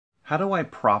How do I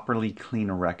properly clean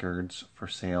records for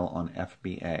sale on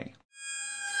FBA?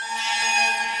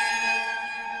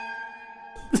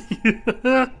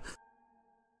 I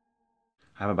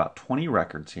have about 20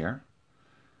 records here,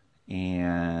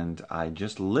 and I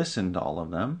just listened to all of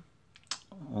them.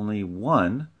 Only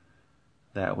one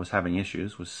that was having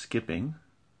issues was skipping,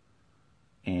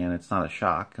 and it's not a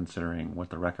shock considering what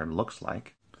the record looks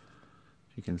like.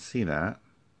 You can see that.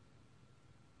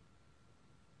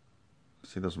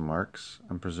 See those marks?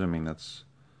 I'm presuming that's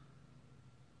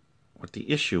what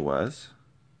the issue was.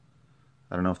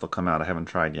 I don't know if they'll come out. I haven't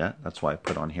tried yet. That's why I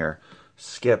put on here,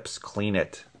 skips, clean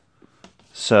it.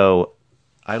 So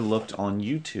I looked on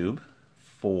YouTube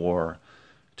for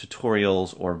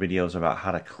tutorials or videos about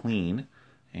how to clean,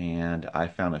 and I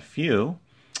found a few.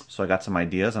 So I got some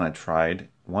ideas, and I tried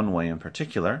one way in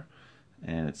particular,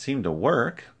 and it seemed to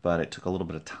work, but it took a little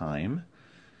bit of time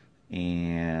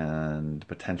and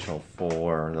potential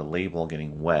for the label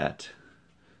getting wet.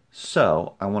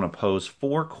 So I want to pose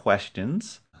 4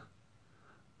 questions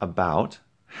about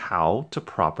how to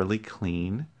properly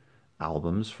clean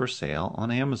albums for sale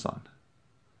on Amazon.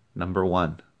 Number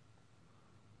one,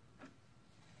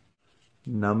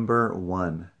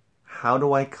 how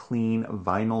do I clean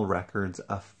vinyl records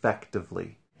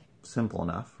effectively? Simple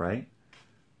enough, right?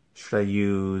 Should I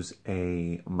use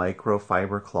a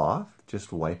microfiber cloth?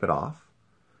 Just wipe it off,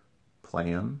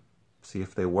 play them, see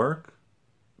if they work,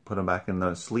 put them back in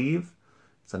the sleeve,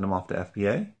 send them off to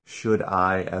FBA. Should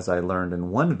I, as I learned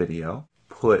in one video,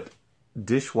 put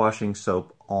dishwashing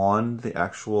soap on the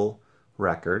actual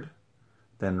record,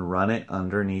 then run it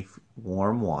underneath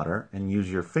warm water and use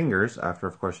your fingers, after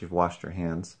of course you've washed your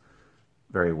hands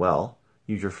very well,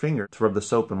 use your finger to rub the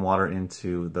soap and water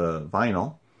into the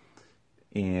vinyl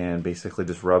and basically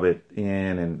just rub it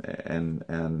in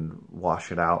and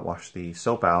wash it out, wash the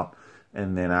soap out,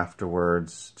 and then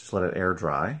afterwards just let it air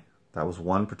dry. That was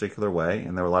one particular way,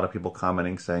 and there were a lot of people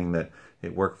commenting saying that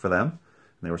it worked for them,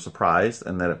 and they were surprised,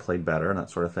 and that it played better, and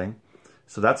that sort of thing.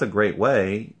 So that's a great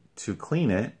way to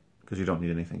clean it, because you don't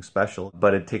need anything special,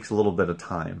 but it takes a little bit of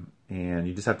time, and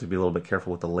you just have to be a little bit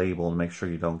careful with the label and make sure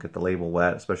you don't get the label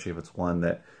wet, especially if it's one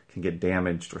that can get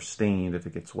damaged or stained if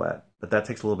it gets wet. But that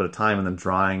takes a little bit of time, and then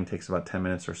drying takes about 10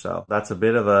 minutes or so. That's a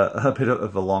bit of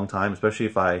a long time, especially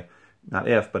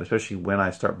especially when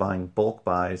I start buying bulk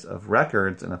buys of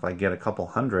records, and if I get a couple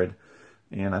hundred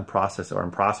and I'm processing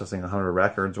 100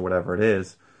 records or whatever it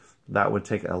is, that would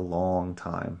take a long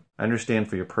time. I understand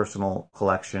for your personal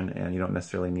collection and you don't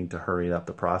necessarily need to hurry up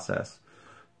the process,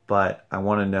 but I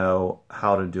want to know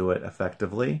how to do it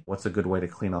effectively. What's a good way to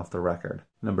clean off the record?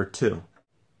 Number 2,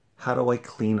 how do I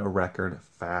clean a record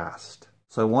fast?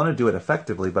 So I want to do it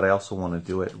effectively, but I also want to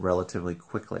do it relatively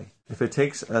quickly. If it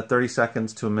takes 30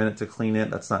 seconds to a minute to clean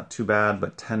it, that's not too bad,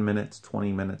 but 10 minutes,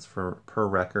 20 minutes per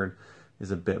record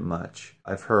is a bit much.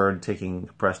 I've heard taking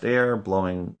compressed air,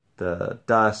 blowing the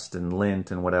dust and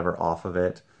lint and whatever off of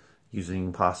it,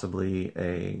 using possibly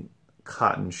a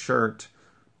cotton shirt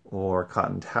or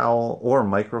cotton towel or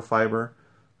microfiber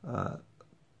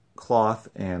cloth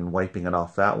and wiping it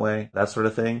off that way, that sort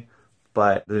of thing.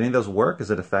 But do any of those work?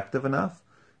 Is it effective enough?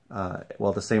 Well,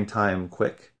 at the same time,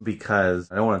 quick,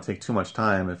 because I don't want to take too much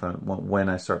time when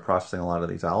I start processing a lot of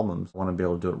these albums. I want to be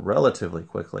able to do it relatively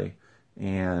quickly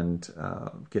and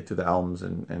get through the albums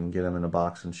and get them in a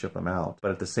box and ship them out.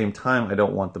 But at the same time, I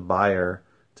don't want the buyer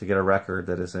to get a record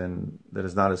that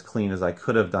is not as clean as I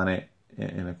could have done it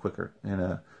in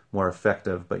a more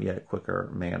effective but yet quicker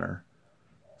manner.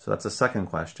 So that's the second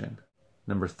question.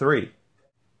 Number 3,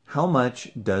 how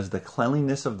much does the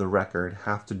cleanliness of the record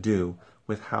have to do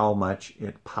with how much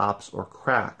it pops or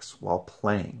cracks while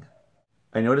playing?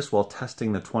 I noticed while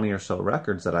testing the 20 or so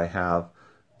records that I have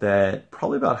that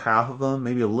probably about half of them,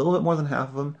 maybe a little bit more than half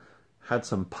of them, had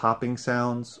some popping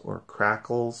sounds or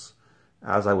crackles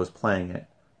as I was playing it.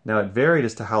 Now it varied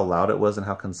as to how loud it was and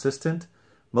how consistent.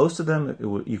 Most of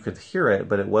them, you could hear it,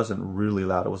 but it wasn't really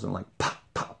loud. It wasn't like pop,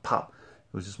 pop, pop.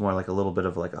 It was just more like a little bit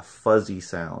of like a fuzzy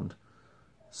sound.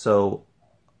 So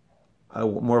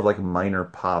more of like minor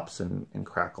pops and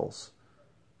crackles.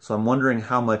 So I'm wondering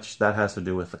how much that has to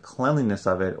do with the cleanliness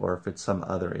of it or if it's some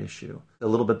other issue. A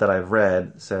little bit that I've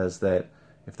read says that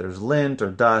if there's lint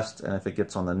or dust and if it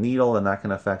gets on the needle, then that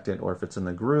can affect it, or if it's in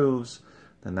the grooves,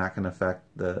 then that can affect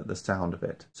the sound of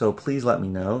it. So please let me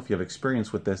know if you have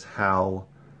experience with this, how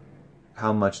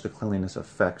much the cleanliness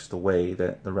affects the way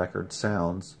that the record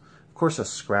sounds. Of course, a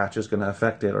scratch is going to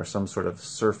affect it or some sort of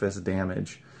surface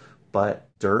damage, but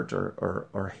dirt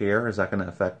or hair, is that going to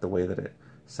affect the way that it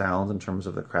sounds in terms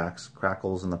of the cracks,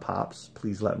 crackles, and the pops?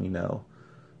 Please let me know.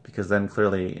 because then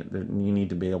clearly you need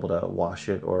to be able to wash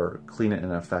it or clean it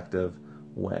in an effective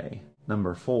way.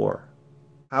 Number 4,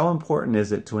 how important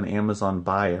is it to an Amazon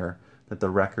buyer that the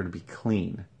record be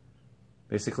clean?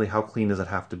 Basically, how clean does it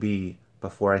have to be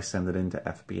before I send it into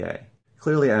FBA?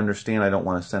 Clearly, I understand I don't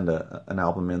want to send an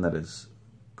album in that is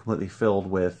completely filled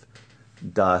with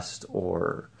dust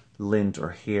or lint or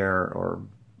hair or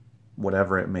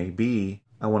whatever it may be.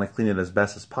 I want to clean it as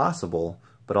best as possible,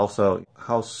 but also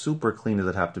how super clean does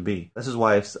it have to be? This is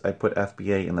why I put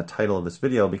FBA in the title of this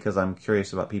video, because I'm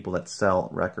curious about people that sell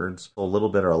records, a little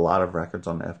bit or a lot of records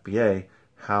on FBA,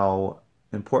 how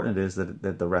important it is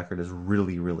that the record is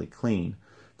really, really clean.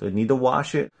 Do I need to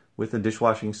wash it with the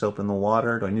dishwashing soap in the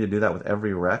water? Do I need to do that with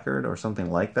every record or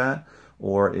something like that?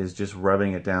 Or is just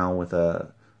rubbing it down with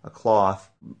a cloth,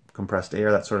 compressed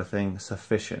air, that sort of thing,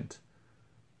 sufficient?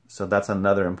 So that's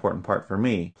another important part for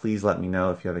me. Please let me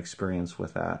know if you have experience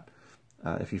with that.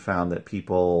 If you found that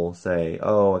people say,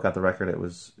 oh, I got the record, it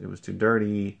was too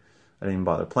dirty, I didn't even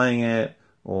bother playing it,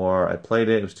 or I played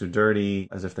it, it was too dirty,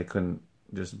 as if they couldn't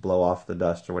just blow off the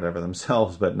dust or whatever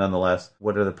themselves, but nonetheless,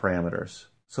 what are the parameters?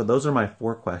 So those are my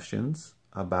 4 questions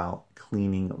about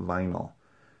cleaning vinyl.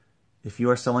 If you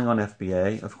are selling on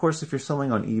FBA, of course, if you're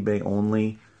selling on eBay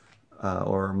only,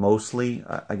 or mostly,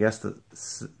 I guess the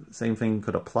same thing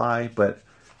could apply, but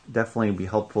definitely be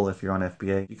helpful if you're on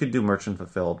FBA. You could do merchant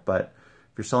fulfilled, but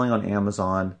if you're selling on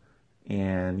Amazon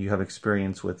and you have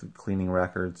experience with cleaning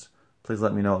records, please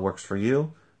let me know it works for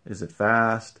you. Is it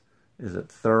fast? Is it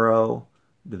thorough?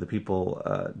 Do the people,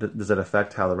 does it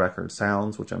affect how the record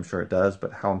sounds, which I'm sure it does,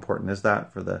 but how important is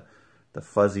that for the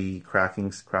fuzzy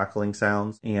crackling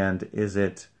sounds? And is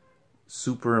it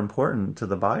super important to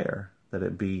the buyer that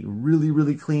it be really,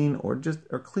 really clean or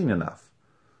clean enough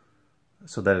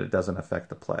so that it doesn't affect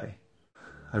the play?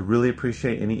 I really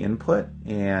appreciate any input,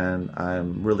 and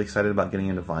I'm really excited about getting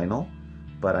into vinyl,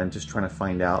 but I'm just trying to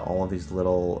find out all of these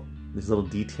little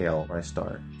details where I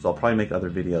start. So I'll probably make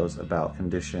other videos about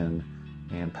condition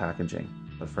and packaging.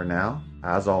 But for now,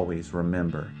 as always,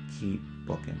 remember, keep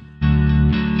booking.